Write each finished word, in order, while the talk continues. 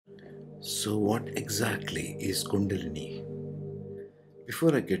So, what exactly is Kundalini?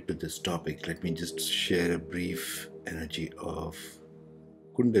 Before I get to this topic, let me just share a brief energy of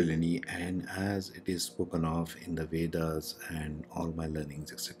Kundalini and as it is spoken of in the Vedas and all my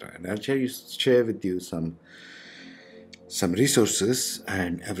learnings, etc. And I'll share with you some resources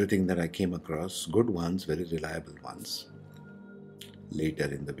and everything that I came across, good ones, very reliable ones, later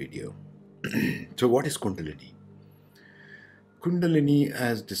in the video. So, what is Kundalini? Kundalini,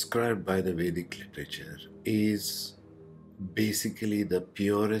 as described by the Vedic literature, is basically the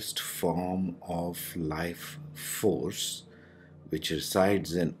purest form of life force which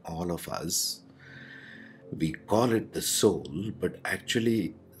resides in all of us. We call it the soul, but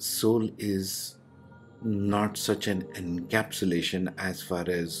actually, soul is not such an encapsulation as far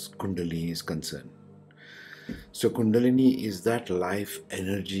as Kundalini is concerned. So, Kundalini is that life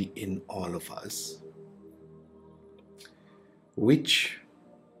energy in all of us, which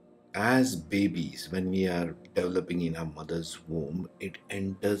as babies, when we are developing in our mother's womb, it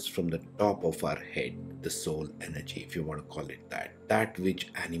enters from the top of our head, the soul energy, if you want to call it that, that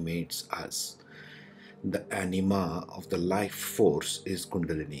which animates us. The anima of the life force is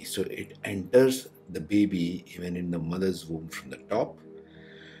Kundalini. So it enters the baby even in the mother's womb from the top,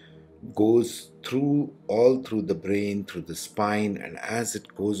 goes through all through the brain, through the spine, and as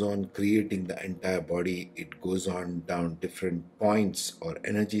it goes on creating the entire body, it goes on down different points or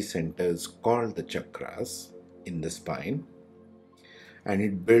energy centers called the chakras in the spine, and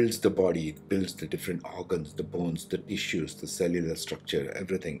it builds the body, it builds the different organs, the bones, the tissues, the cellular structure,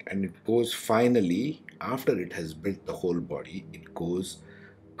 everything, and it goes finally, after it has built the whole body, it goes,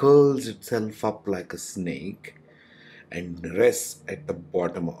 curls itself up like a snake and rests at the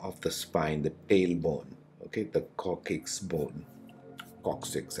bottom of the spine, the tailbone, okay, the coccyx bone,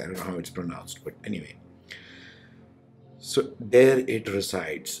 coccyx, I don't know how it's pronounced, but anyway. So there it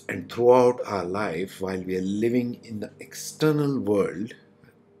resides, and throughout our life, while we are living in the external world,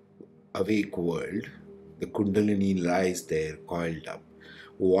 awake world, the Kundalini lies there coiled up.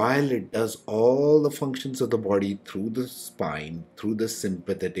 While it does all the functions of the body through the spine, through the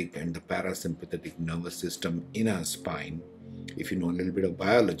sympathetic and the parasympathetic nervous system in our spine. If you know a little bit of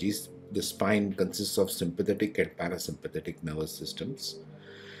biology, the spine consists of sympathetic and parasympathetic nervous systems,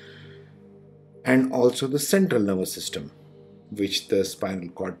 and also the central nervous system, which the spinal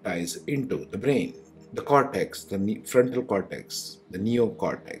cord ties into the brain. The cortex, the frontal cortex, the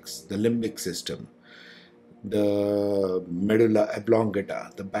neocortex, the limbic system, the medulla oblongata,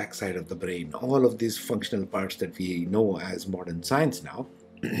 the backside of the brain, all of these functional parts that we know as modern science now.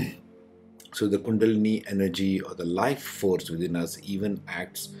 So the Kundalini energy or the life force within us even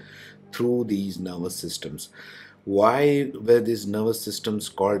acts through these nervous systems. Why were these nervous systems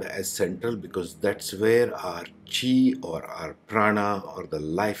called as central? Because that's where our chi or our prana or the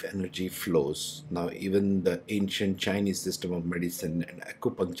life energy flows. Now, even the ancient Chinese system of medicine and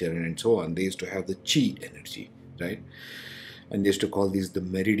acupuncture and so on, they used to have the chi energy, right? And they used to call these the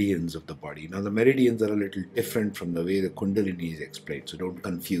meridians of the body. Now, the meridians are a little different from the way the Kundalini is explained, so don't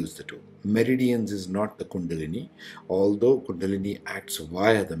confuse the two. Meridians is not the Kundalini, although Kundalini acts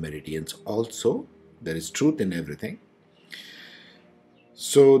via the meridians also. There is truth in everything.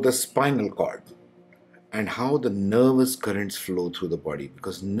 So the spinal cord and how the nervous currents flow through the body,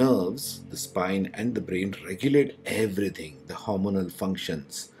 because nerves, the spine and the brain regulate everything, the hormonal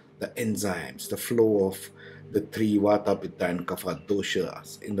functions, the enzymes, the flow of the three Vata, Pitta and Kapha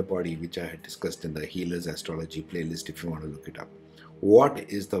doshas in the body, which I had discussed in the Healers Astrology playlist if you want to look it up. What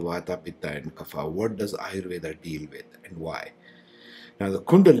is the Vata, Pitta and Kapha? What does Ayurveda deal with and why? Now, the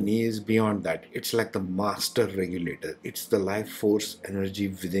Kundalini is beyond that. It's like the master regulator. It's the life force energy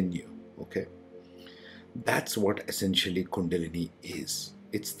within you. Okay? That's what essentially Kundalini is.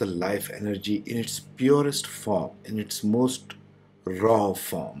 It's the life energy in its purest form, in its most raw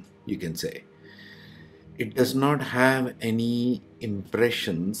form, you can say. It does not have any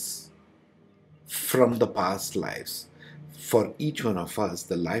impressions from the past lives. For each one of us,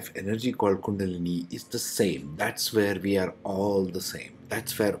 the life energy called Kundalini is the same. That's where we are all the same.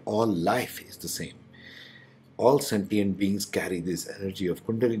 That's where all life is the same. All sentient beings carry this energy of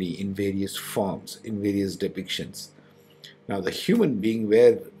Kundalini in various forms, in various depictions. Now, the human being,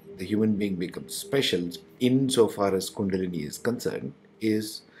 where the human being becomes special insofar as Kundalini is concerned,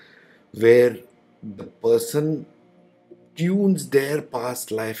 is where the person tunes their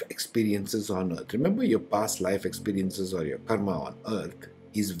past life experiences on earth. Remember, your past life experiences or your karma on earth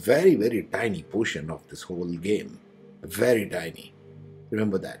is very, very tiny portion of this whole game. Very tiny.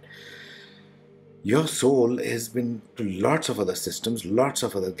 Remember that. Your soul has been to lots of other systems, lots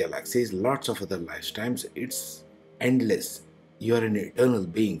of other galaxies, lots of other lifetimes. It's endless. you are an eternal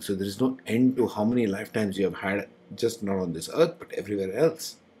being. So there is no end to how many lifetimes you have had, just not on this earth, but everywhere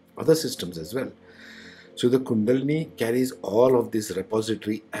else, other systems as well. So the Kundalini carries all of this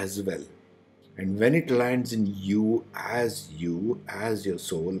repository as well. And when it lands in you, as your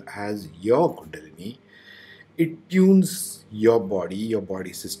soul, as your Kundalini, it tunes your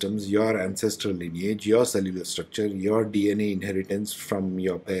body systems, your ancestral lineage, your cellular structure, your DNA inheritance from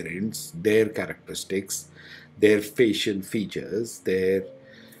your parents, their characteristics, their facial features, their,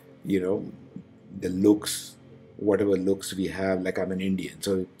 you know, the looks, whatever looks we have. Like I'm an Indian,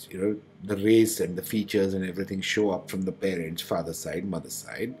 so it's, the race and the features and everything show up from the parents, father side, mother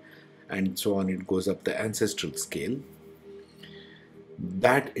side, and so on. It goes up the ancestral scale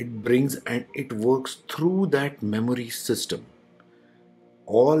that it brings, and it works through that memory system.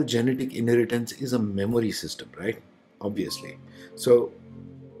 All genetic inheritance is a memory system, right? Obviously. So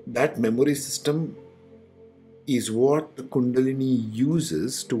that memory system is what the Kundalini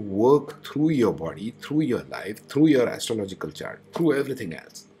uses to work through your body, through your life, through your astrological chart, through everything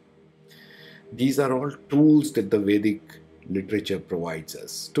else. These are all tools that the Vedic literature provides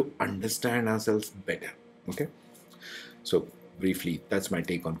us to understand ourselves better. Okay? So briefly, that's my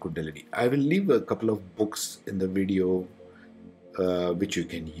take on Kundalini. I will leave a couple of books in the video which you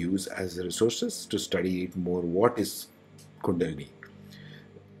can use as resources to study it more. What is Kundalini?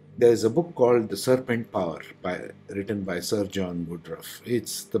 There's a book called The Serpent Power, written by Sir John Woodruff.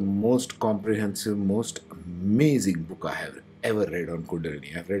 It's the most comprehensive, most amazing book I have ever read on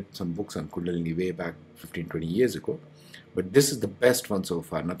Kundalini. I've read some books on Kundalini way back 15, 20 years ago, but this is the best one so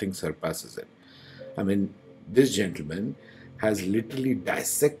far. Nothing surpasses it. I mean, this gentleman has literally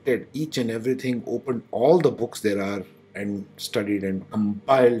dissected each and everything, opened all the books there are, and studied and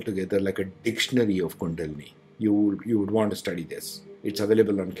compiled together like a dictionary of Kundalini. You would want to study this. It's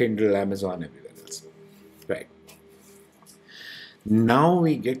available on Kindle, Amazon, everywhere else. Right. Now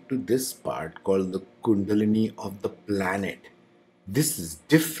we get to this part called the Kundalini of the planet. This is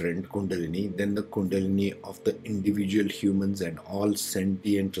different Kundalini than the Kundalini of the individual humans and all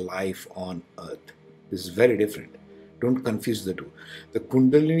sentient life on Earth. This is very different. Don't confuse the two. The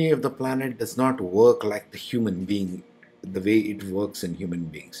Kundalini of the planet does not work like the human being, the way it works in human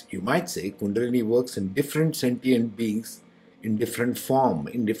beings. You might say Kundalini works in different sentient beings, in different form,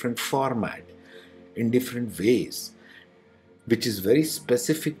 in different format, in different ways, which is very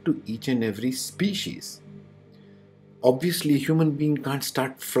specific to each and every species. Obviously, a human being can't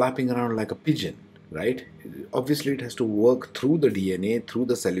start flapping around like a pigeon, right? Obviously, it has to work through the DNA, through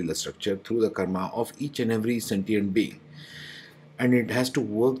the cellular structure, through the karma of each and every sentient being. And it has to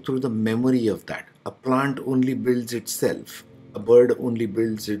work through the memory of that. A plant only builds itself. A bird only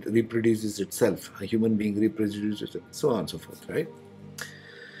reproduces itself. A human being reproduces itself, so on and so forth, right?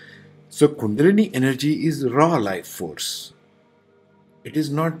 So Kundalini energy is raw life force. It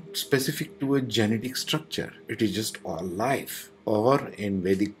is not specific to a genetic structure. It is just all life. Or in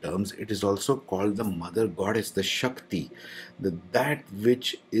Vedic terms, it is also called the mother goddess, the Shakti, that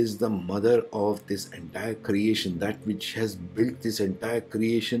which is the mother of this entire creation, that which has built this entire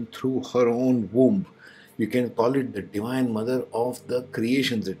creation through her own womb. You can call it the divine mother of the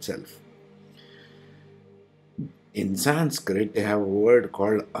creations itself. In Sanskrit, they have a word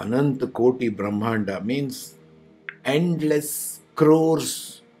called Anant Koti Brahmanda, means endless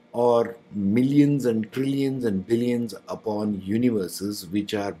crores or millions and trillions and billions upon universes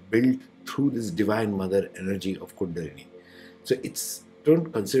which are built through this divine mother energy of Kundalini. So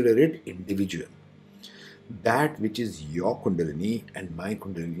don't consider it individual. That which is your Kundalini and my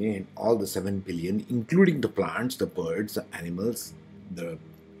Kundalini and all the 7 billion, including the plants, the birds, the animals,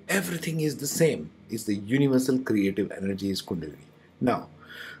 everything is the same. It's the universal creative energy is Kundalini. Now,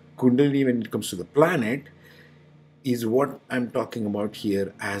 Kundalini, when it comes to the planet, is what I'm talking about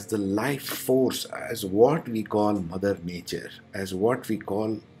here as the life force, as what we call Mother Nature, as what we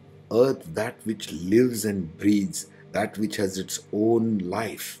call Earth, that which lives and breathes, that which has its own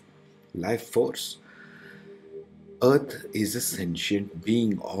life force. Earth is a sentient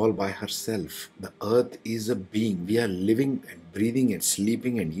being all by herself. The earth is a being. We are living and breathing and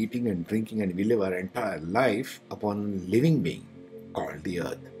sleeping and eating and drinking, and we live our entire life upon a living being called the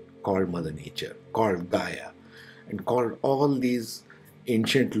earth, called Mother Nature, called Gaia, and called all these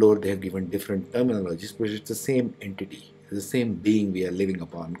ancient lore. They have given different terminologies, but it's the same entity, the same being we are living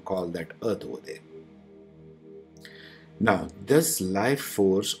upon, called that earth over there. Now, this life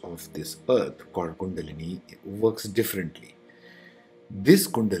force of this earth called Kundalini works differently. This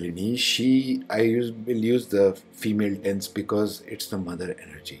Kundalini, will use the female tense because it's the mother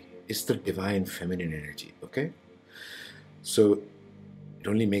energy. It's the divine feminine energy, okay? So, It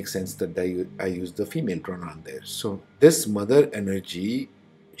only makes sense that I use the female pronoun there. So this mother energy,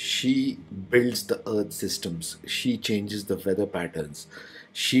 she builds the earth systems. She changes the weather patterns.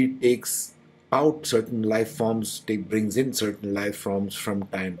 She takes out certain life forms, brings in certain life forms from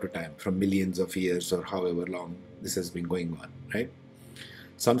time to time, from millions of years or however long this has been going on, right?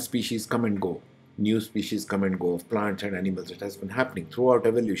 Some species come and go. New species come and go of plants and animals. It has been happening throughout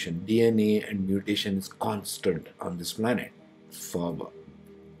evolution. DNA and mutation is constant on this planet for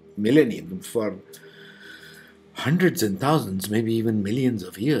millennia, for hundreds and thousands, maybe even millions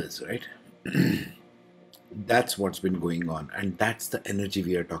of years, right? That's what's been going on, and that's the energy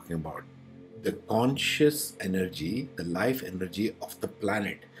we are talking about. The conscious energy, the life energy of the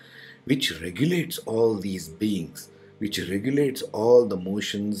planet, which regulates all these beings, which regulates all the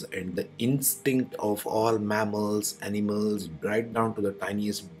motions and the instinct of all mammals, animals, right down to the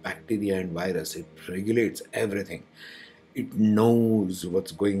tiniest bacteria and virus. It regulates everything. It knows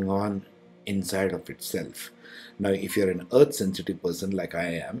what's going on inside of itself. Now, if you're an earth sensitive person like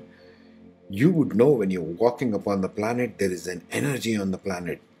I am, you would know when you're walking upon the planet, there is an energy on the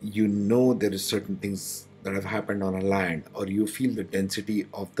planet. You know there is certain things that have happened on a land, or you feel the density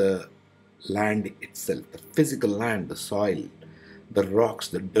of the land itself, the physical land, the soil, the rocks,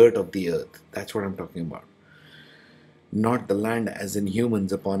 the dirt of the earth. That's what I'm talking about. Not the land as in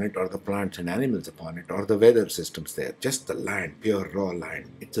humans upon it, or the plants and animals upon it, or the weather systems there. Just the land, pure raw land.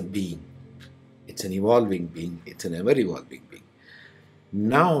 It's a being. It's an evolving being. It's an ever evolving being.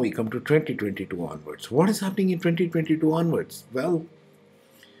 Now we come to 2022 onwards. What is happening in 2022 onwards? Well,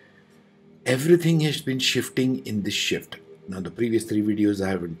 everything has been shifting in this shift. Now, the previous 3 videos I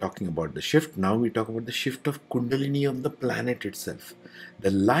have been talking about the shift. Now we talk about the shift of Kundalini of the planet itself.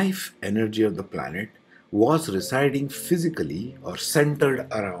 The life energy of the planet was residing physically or centered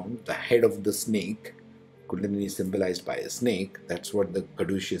around the head of the snake. Kundalini is symbolized by a snake. That's what the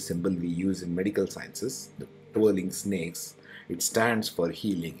caduceus symbol we use in medical sciences, the twirling snakes. It stands for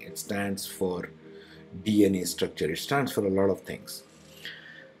healing. It stands for DNA structure. It stands for a lot of things.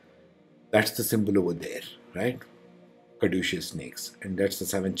 That's the symbol over there, right? Caduceus snakes. And that's the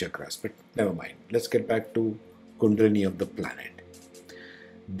 7 chakras. But never mind. Let's get back to Kundalini of the planet.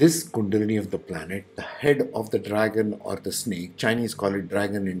 This Kundalini of the planet, the head of the dragon or the snake, Chinese call it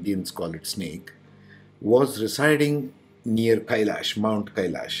dragon, Indians call it snake, was residing near Kailash, Mount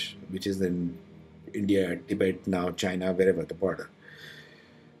Kailash, which is in India, Tibet, now China, wherever the border,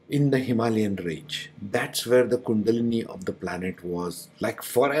 in the Himalayan range. That's where the Kundalini of the planet was, like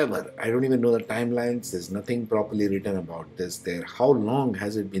forever. I don't even know the timelines. There's nothing properly written about this there. How long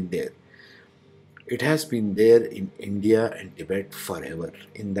has it been there? It has been there in India and Tibet forever,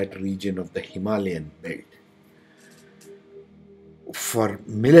 in that region of the Himalayan belt, for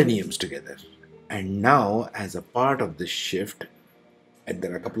millenniums together. And now, as a part of this shift, and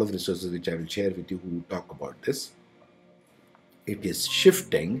there are a couple of resources which I will share with you who talk about this, it is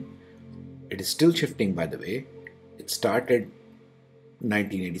shifting. It is still shifting, by the way. It started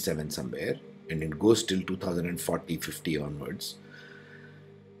 1987 somewhere, and it goes till 2040, 50 onwards.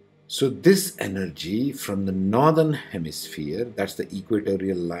 So this energy from the northern hemisphere, that's the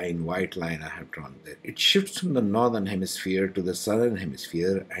equatorial line, white line I have drawn there, it shifts from the northern hemisphere to the southern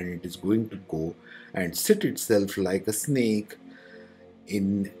hemisphere, and it is going to go and sit itself like a snake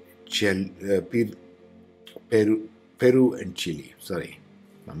in Peru and Chile. Sorry,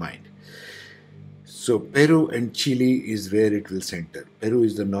 my mind. So Peru and Chile is where it will center. Peru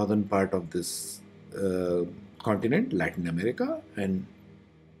is the northern part of this continent, Latin America, and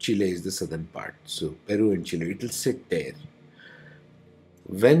Chile is the southern part. So Peru and Chile, it will sit there.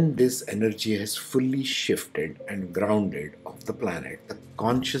 When this energy has fully shifted and grounded of the planet, the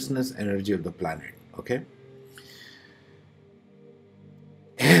consciousness energy of the planet, okay,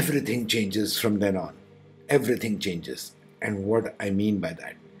 everything changes from then on. Everything changes. And what I mean by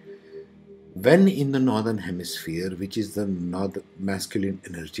that, when in the northern hemisphere, which is the north masculine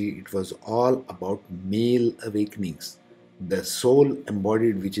energy, it was all about male awakenings. The soul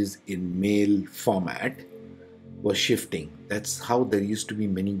embodied, which is in male format, was shifting. That's how there used to be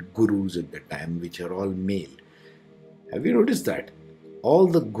many gurus at the time, which are all male. Have you noticed that? All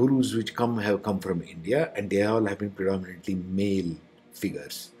the gurus which have come from India, and they all have been predominantly male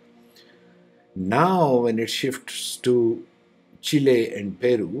figures. Now, when it shifts to Chile and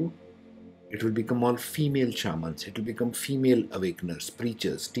Peru, it will become all female shamans. It will become female awakeners,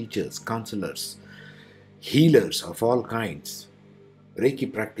 preachers, teachers, counselors, healers of all kinds,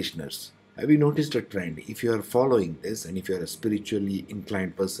 Reiki practitioners. Have you noticed a trend? If you are following this, and if you are a spiritually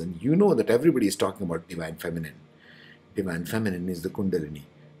inclined person, you know that everybody is talking about divine feminine. Divine feminine is the Kundalini.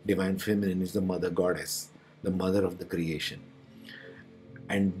 Divine feminine is the mother goddess, the mother of the creation.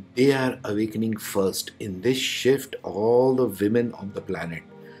 and they are awakening first. In this shift, all the women of the planet,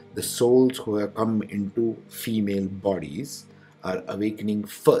 the souls who have come into female bodies, are awakening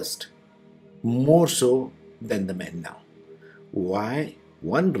first, more so than the men now. Why?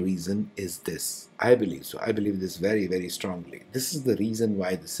 One reason is this. I believe so. I believe this very, very strongly. This is the reason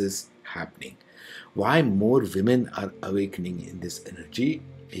why this is happening. Why more women are awakening in this energy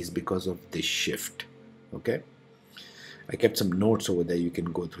is because of this shift. Okay? I kept some notes over there. You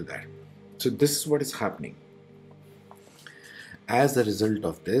can go through that. So this is what is happening. As a result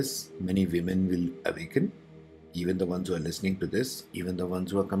of this, many women will awaken. Even the ones who are listening to this, even the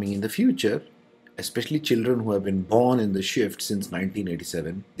ones who are coming in the future, especially children who have been born in the shift since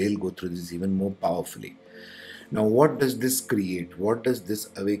 1987, they'll go through this even more powerfully. Now, what does this create? What does this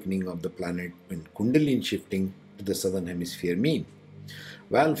awakening of the planet when Kundalini shifting to the southern hemisphere mean?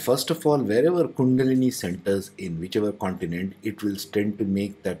 Well, first of all, wherever Kundalini centers in whichever continent, it will tend to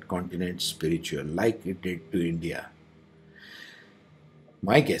make that continent spiritual, like it did to India.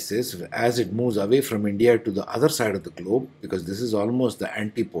 My guess is, as it moves away from India to the other side of the globe, because this is almost the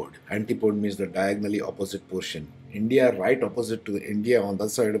antipode. Antipode means the diagonally opposite portion. India, right opposite to India on the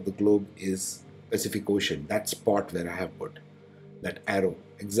side of the globe, is Pacific Ocean. That spot where I have put that arrow,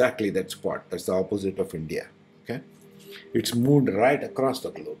 exactly that spot. That's the opposite of India. Okay, it's moved right across the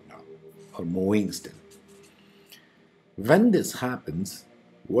globe now, or moving still. When this happens,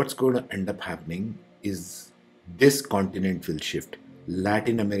 what's going to end up happening is this continent will shift.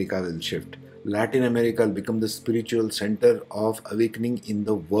 Latin America will shift. Latin America will become the spiritual center of awakening in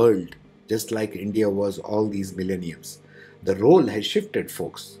the world, just like India was all these millenniums. The role has shifted,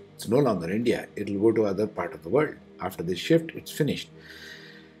 folks. It's no longer India. It will go to other part of the world. After this shift, it's finished.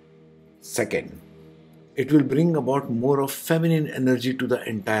 Second, it will bring about more of feminine energy to the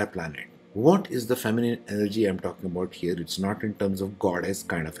entire planet. What is the feminine energy I'm talking about here? It's not in terms of goddess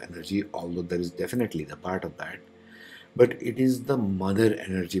kind of energy, although there is definitely the part of that. But it is the mother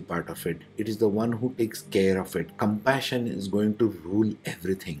energy part of it. It is the one who takes care of it. Compassion is going to rule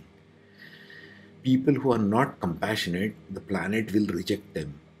everything. People who are not compassionate, the planet will reject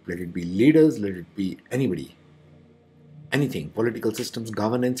them. Let it be leaders, let it be anybody. Anything, political systems,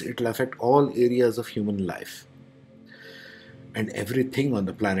 governance, it will affect all areas of human life. And everything on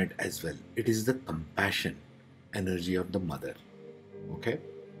the planet as well. It is the compassion energy of the mother. Okay?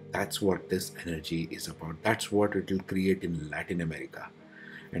 That's what this energy is about. That's what it will create in Latin America.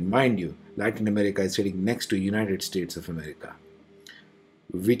 And mind you, Latin America is sitting next to United States of America.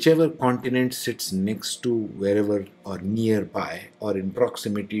 Whichever continent sits next to wherever or nearby or in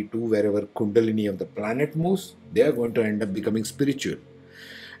proximity to wherever Kundalini of the planet moves, they are going to end up becoming spiritual.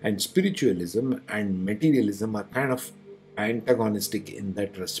 And spiritualism and materialism are kind of antagonistic in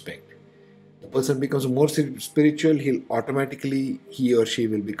that respect. The person becomes more spiritual, he or she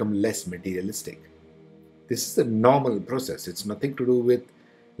will become less materialistic. This is a normal process. It's nothing to do with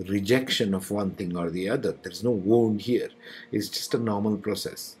rejection of one thing or the other. There's no wound here. It's just a normal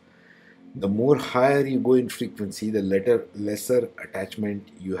process. The more higher you go in frequency, the lesser attachment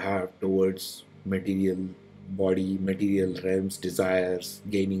you have towards material body, material realms, desires,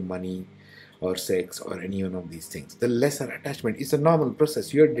 gaining money, or sex, or any one of these things. The lesser attachment is a normal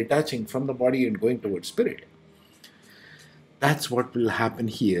process. You're detaching from the body and going towards spirit. That's what will happen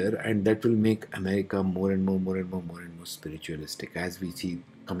here, and that will make America more and more spiritualistic as we see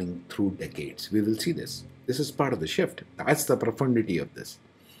coming through decades. We will see this. This is part of the shift. That's the profundity of this.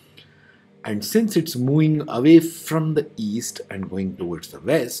 And since it's moving away from the east and going towards the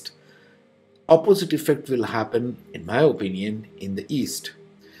west, opposite effect will happen, in my opinion, in the east.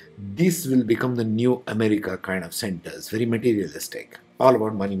 This will become the new America kind of centers, very materialistic, all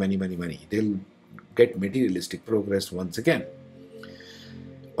about money. They'll get materialistic progress once again.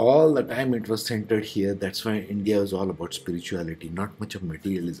 All the time it was centered here. That's why India is all about spirituality, not much of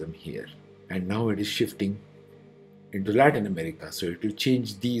materialism here. And now it is shifting into Latin America. So it will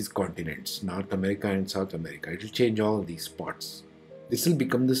change these continents, North America and South America. It will change all these spots. This will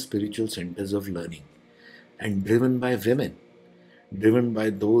become the spiritual centers of learning and driven by women. Driven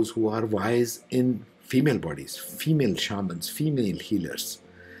by those who are wise in female bodies, female shamans, female healers,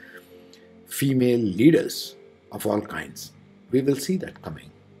 female leaders of all kinds. We will see that coming.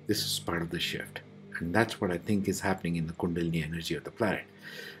 This is part of the shift. And that's what I think is happening in the Kundalini energy of the planet.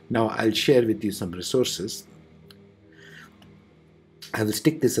 Now, I'll share with you some resources. I will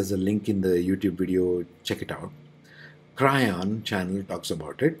stick this as a link in the YouTube video. Check it out. Cryon channel talks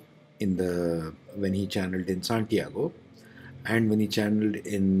about it when he channeled in Santiago. And when he channeled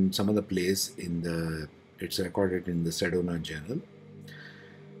in some other place, it's recorded in the Sedona Journal.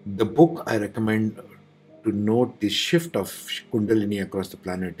 The book I recommend to note the shift of Kundalini across the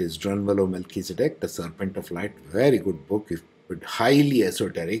planet is Drunvalo Melchizedek, The Serpent of Light. Very good book, but highly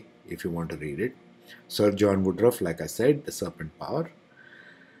esoteric if you want to read it. Sir John Woodruff, like I said, The Serpent Power.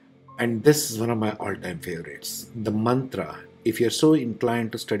 And this is one of my all-time favorites. The mantra. If you're so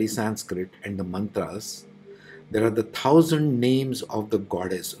inclined to study Sanskrit and the mantras, there are the 1,000 names of the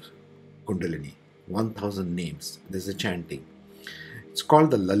goddess Kundalini. 1,000 names. There's a chanting. It's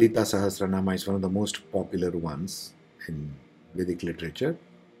called the Lalita Sahasranama. It's one of the most popular ones in Vedic literature.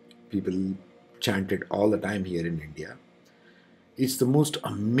 People chant it all the time here in India. It's the most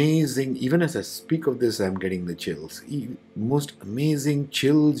amazing, even as I speak of this, I'm getting the chills. Most amazing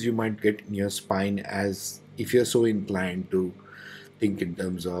chills you might get in your spine, as if you're so inclined to think in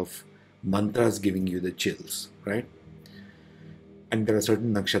terms of mantras giving you the chills, right? And there are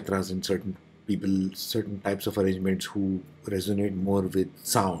certain nakshatras and certain people, certain types of arrangements who resonate more with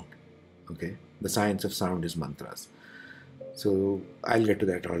sound. Okay, the science of sound is mantras. So I'll get to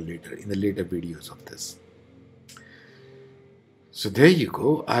that all later in the later videos of this. So there you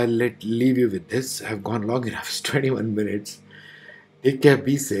go. I'll leave you with this. I've gone long enough. It's 21 minutes. Take care,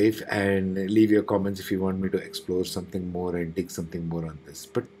 be safe, and leave your comments if you want me to explore something more and dig something more on this.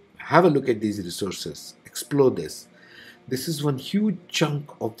 But have a look at these resources. Explore this. This is one huge chunk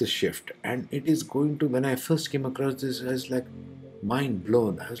of the shift, and it is going to, when I first came across this, I was like mind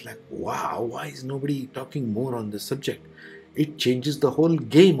blown. I was like, wow, why is nobody talking more on this subject? It changes the whole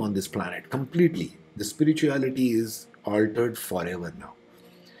game on this planet completely. The spirituality is altered forever now.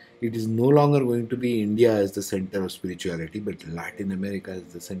 It is no longer going to be India as the center of spirituality, but Latin America as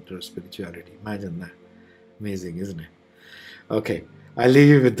the center of spirituality. Imagine that. Amazing, isn't it? Okay, I'll leave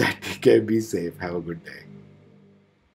you with that. Take care, be safe, have a good day.